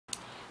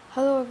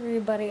Hello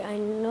everybody, I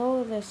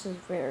know this is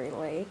very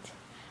late,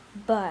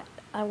 but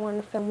I want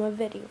to film a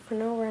video for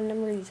no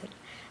random reason.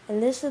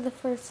 And this is the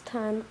first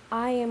time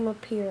I am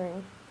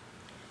appearing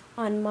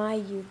on my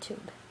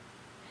YouTube.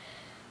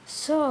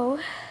 So,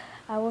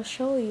 I will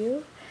show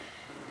you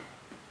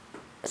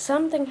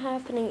something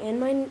happening in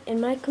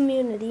my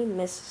community,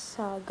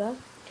 Mississauga.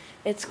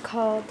 It's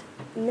called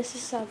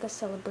Mississauga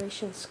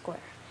Celebration Square.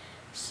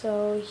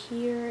 So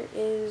here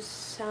is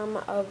some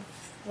of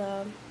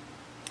the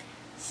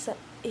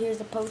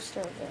here's a poster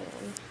of it.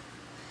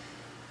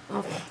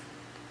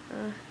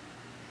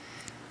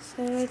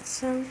 So it's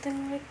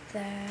something like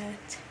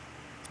that.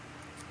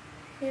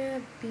 Yeah,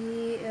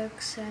 be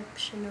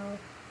exceptional.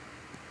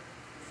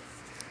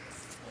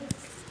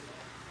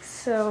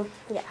 So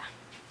yeah,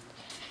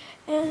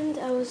 and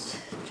I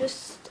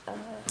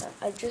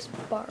just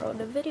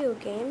borrowed a video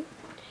game,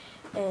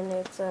 and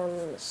it's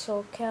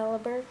Soul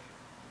Calibur,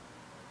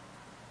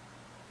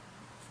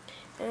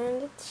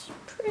 and it's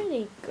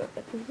pretty good.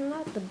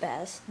 Not the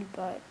best,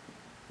 but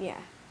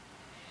yeah.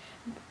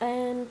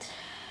 And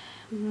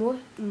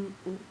Modern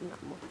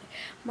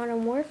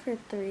Warfare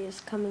 3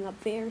 is coming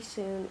up very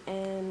soon,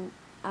 and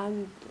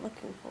I'm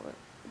looking forward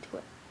to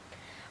it.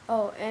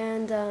 Oh,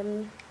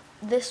 and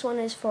this one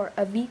is for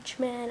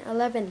Avicii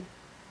 11.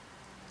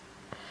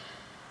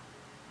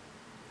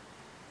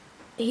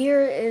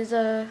 Here is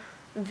a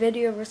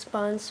video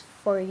response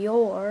for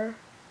your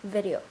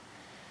video.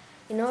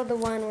 You know the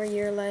one where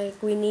you're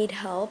like, we need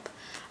help?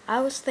 I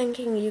was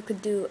thinking you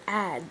could do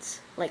ads,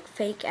 like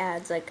fake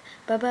ads, like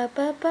ba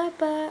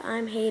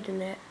I'm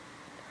hating it,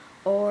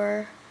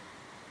 or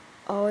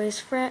always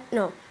fresh.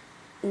 No,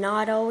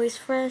 not always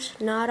fresh,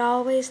 not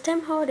always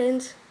Tim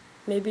Hortons,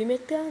 maybe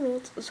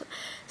McDonald's,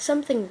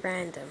 something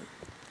random,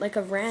 like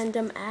a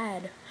random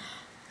ad.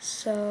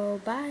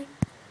 So bye.